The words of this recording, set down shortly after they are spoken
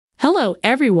Hello,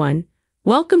 everyone.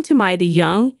 Welcome to my The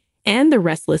Young and the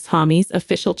Restless Homies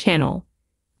official channel.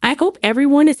 I hope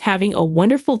everyone is having a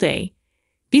wonderful day.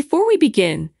 Before we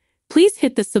begin, please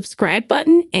hit the subscribe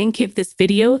button and give this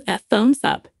video a thumbs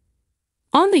up.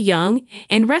 On The Young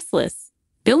and Restless,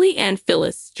 Billy and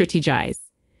Phyllis strategize.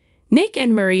 Nick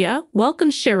and Maria welcome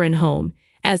Sharon home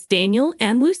as Daniel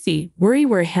and Lucy worry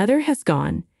where Heather has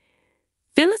gone.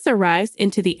 Phyllis arrives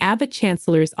into the Abbot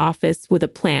Chancellor's office with a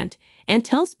plant and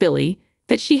tells Billy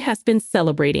that she has been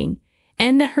celebrating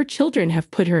and that her children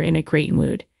have put her in a great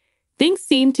mood. Things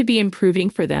seem to be improving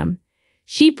for them.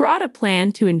 She brought a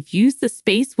plan to infuse the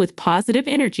space with positive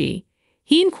energy.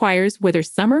 He inquires whether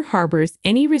Summer harbors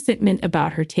any resentment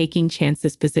about her taking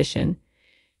Chance's position.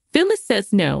 Phyllis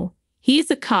says no, he is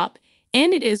a cop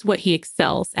and it is what he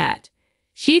excels at.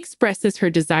 She expresses her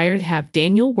desire to have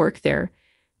Daniel work there,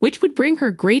 which would bring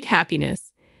her great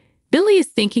happiness. Billy is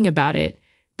thinking about it,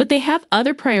 but they have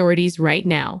other priorities right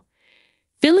now.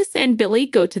 Phyllis and Billy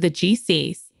go to the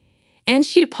GCs, and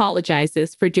she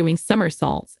apologizes for doing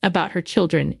somersaults about her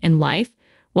children and life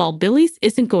while Billy's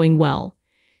isn't going well.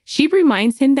 She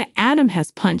reminds him that Adam has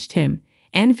punched him,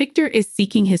 and Victor is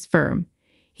seeking his firm.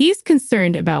 He is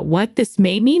concerned about what this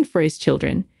may mean for his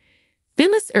children.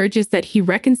 Phyllis urges that he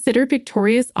reconsider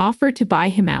Victoria's offer to buy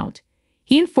him out.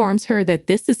 He informs her that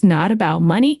this is not about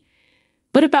money,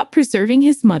 but about preserving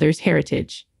his mother's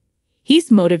heritage.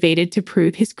 He's motivated to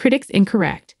prove his critics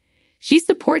incorrect. She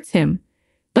supports him,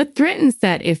 but threatens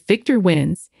that if Victor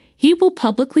wins, he will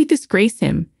publicly disgrace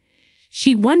him.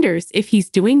 She wonders if he's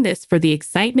doing this for the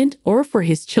excitement or for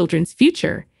his children's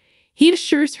future. He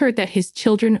assures her that his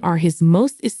children are his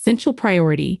most essential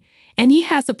priority, and he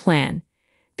has a plan.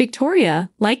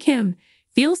 Victoria, like him,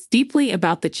 feels deeply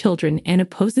about the children and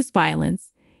opposes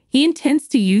violence. He intends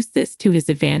to use this to his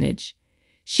advantage.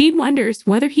 She wonders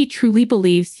whether he truly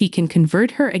believes he can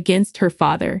convert her against her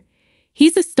father.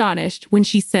 He's astonished when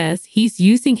she says he's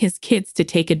using his kids to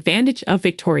take advantage of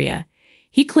Victoria.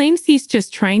 He claims he's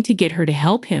just trying to get her to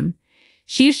help him.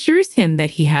 She assures him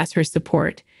that he has her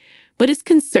support, but is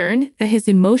concerned that his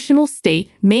emotional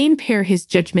state may impair his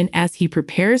judgment as he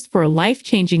prepares for a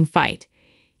life-changing fight.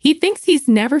 He thinks he's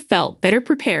never felt better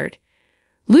prepared.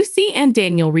 Lucy and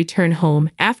Daniel return home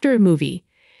after a movie.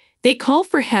 They call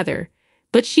for Heather,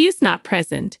 but she is not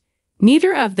present.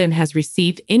 Neither of them has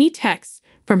received any texts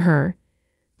from her.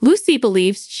 Lucy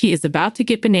believes she is about to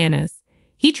get bananas.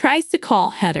 He tries to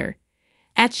call Heather.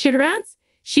 At Sharon's,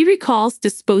 she recalls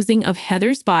disposing of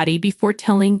Heather's body before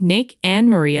telling Nick and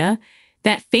Maria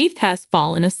that Faith has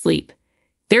fallen asleep.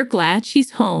 They're glad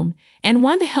she's home and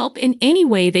want to help in any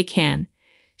way they can.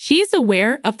 She is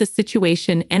aware of the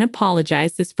situation and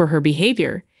apologizes for her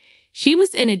behavior. She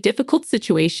was in a difficult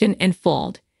situation and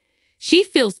failed. She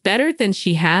feels better than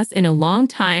she has in a long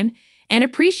time and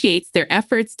appreciates their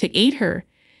efforts to aid her.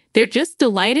 They're just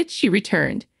delighted she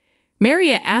returned.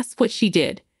 Maria asks what she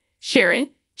did.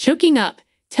 Sharon, choking up,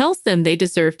 tells them they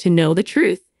deserve to know the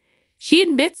truth. She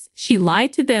admits she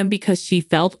lied to them because she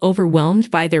felt overwhelmed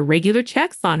by their regular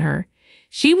checks on her.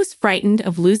 She was frightened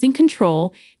of losing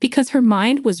control because her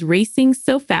mind was racing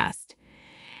so fast.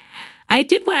 "I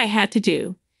did what I had to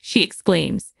do," she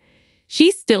exclaims.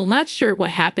 She's still not sure what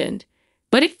happened,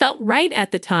 but it felt right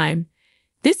at the time.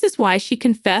 This is why she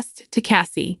confessed to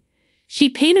Cassie. She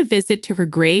paid a visit to her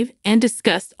grave and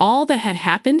discussed all that had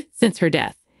happened since her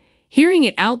death. Hearing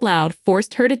it out loud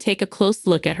forced her to take a close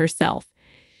look at herself.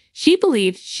 She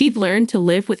believed she'd learned to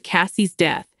live with Cassie's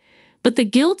death, but the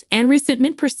guilt and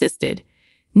resentment persisted.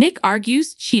 Nick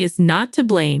argues she is not to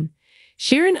blame.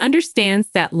 Sharon understands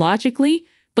that logically,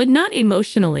 but not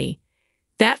emotionally.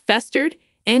 That festered,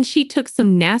 and she took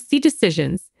some nasty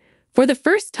decisions. For the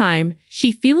first time,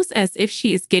 she feels as if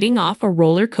she is getting off a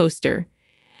roller coaster.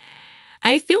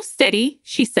 "I feel steady,"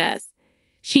 she says.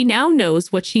 She now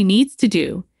knows what she needs to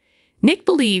do. Nick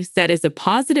believes that is a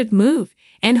positive move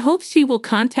and hopes she will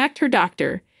contact her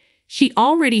doctor. She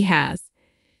already has.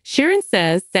 Sharon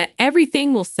says that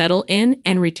everything will settle in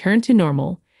and return to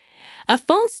normal. A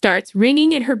phone starts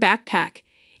ringing in her backpack.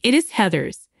 It is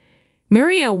Heather's.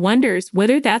 Maria wonders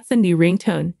whether that's a new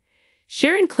ringtone.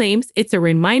 Sharon claims it's a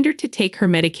reminder to take her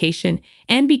medication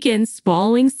and begins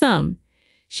swallowing some.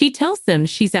 She tells them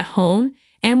she's at home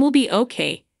and will be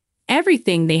okay.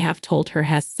 Everything they have told her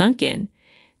has sunk in.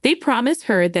 They promise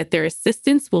her that their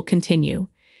assistance will continue.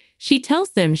 She tells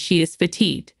them she is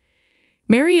fatigued.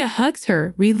 Maria hugs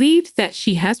her, relieved that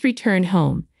she has returned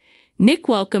home. Nick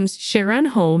welcomes Sharon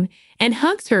home and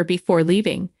hugs her before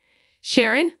leaving.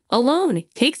 Sharon, alone,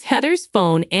 takes Heather's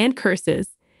phone and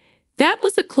curses. "That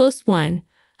was a close one,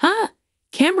 huh?"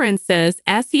 Cameron says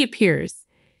as he appears.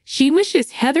 She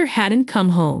wishes Heather hadn't come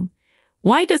home.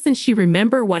 Why doesn't she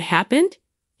remember what happened?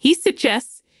 He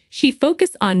suggests she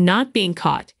focus on not being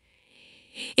caught.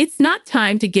 It's not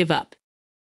time to give up.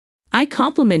 I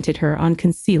complimented her on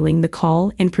concealing the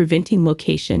call and preventing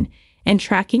location and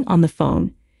tracking on the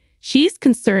phone. She is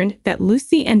concerned that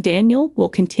Lucy and Daniel will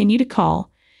continue to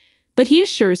call, but he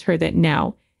assures her that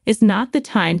now is not the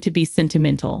time to be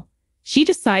sentimental. She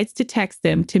decides to text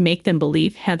them to make them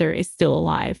believe Heather is still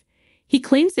alive. He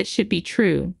claims it should be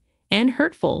true and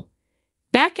hurtful.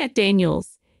 Back at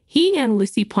Daniel's, he and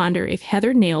Lucy ponder if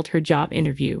Heather nailed her job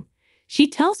interview. She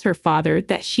tells her father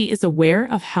that she is aware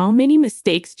of how many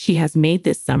mistakes she has made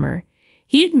this summer.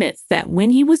 He admits that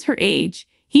when he was her age,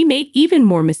 he made even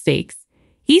more mistakes.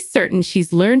 He's certain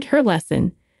she's learned her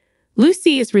lesson.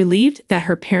 Lucy is relieved that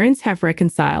her parents have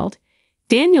reconciled.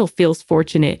 Daniel feels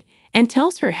fortunate and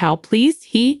tells her how pleased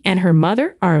he and her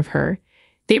mother are of her.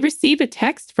 They receive a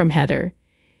text from Heather.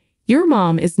 "Your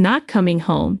mom is not coming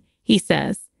home," he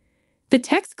says. The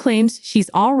text claims she's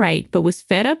all right but was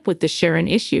fed up with the Sharon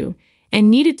issue and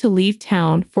needed to leave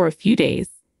town for a few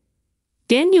days.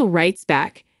 Daniel writes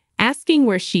back, asking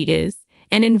where she is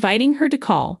and inviting her to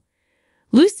call.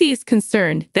 Lucy is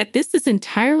concerned that this is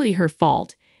entirely her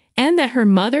fault and that her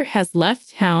mother has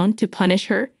left town to punish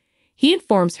her. He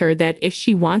informs her that if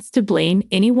she wants to blame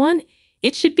anyone,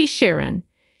 it should be Sharon.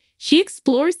 She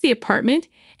explores the apartment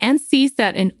and sees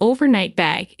that an overnight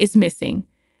bag is missing.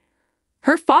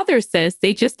 Her father says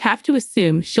they just have to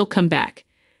assume she'll come back.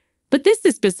 But this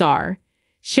is bizarre.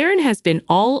 Sharon has been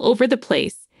all over the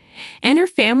place, and her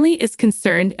family is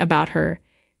concerned about her.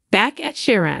 Back at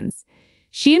Sharon's,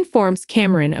 she informs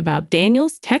Cameron about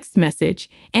Daniel's text message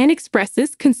and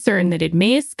expresses concern that it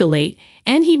may escalate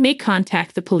and he may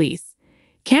contact the police.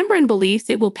 Cameron believes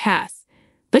it will pass,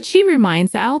 but she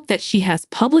reminds Al that she has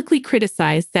publicly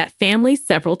criticized that family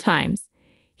several times.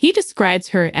 He describes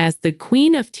her as the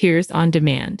queen of tears on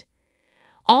demand.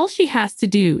 All she has to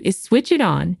do is switch it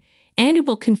on, and it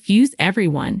will confuse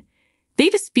everyone. They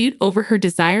dispute over her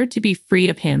desire to be free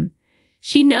of him.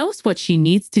 She knows what she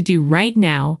needs to do right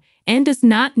now and does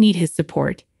not need his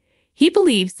support. He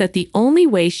believes that the only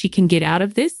way she can get out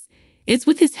of this is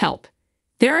with his help.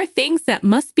 There are things that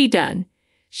must be done.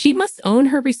 She must own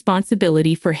her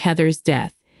responsibility for Heather's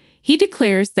death. He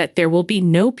declares that there will be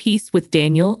no peace with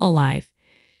Daniel alive.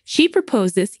 She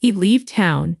proposes he leave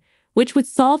town, which would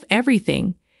solve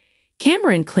everything.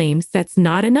 Cameron claims that's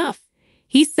not enough.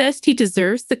 He says he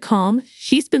deserves the calm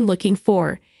she's been looking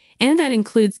for, and that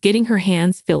includes getting her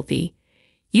hands filthy.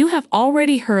 You have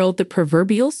already hurled the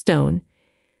proverbial stone.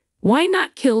 Why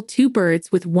not kill two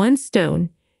birds with one stone?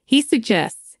 He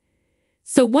suggests.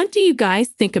 So what do you guys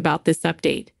think about this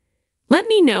update? Let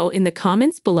me know in the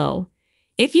comments below.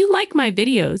 If you like my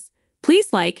videos,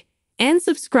 please like and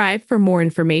subscribe for more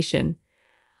information.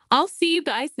 I'll see you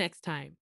guys next time.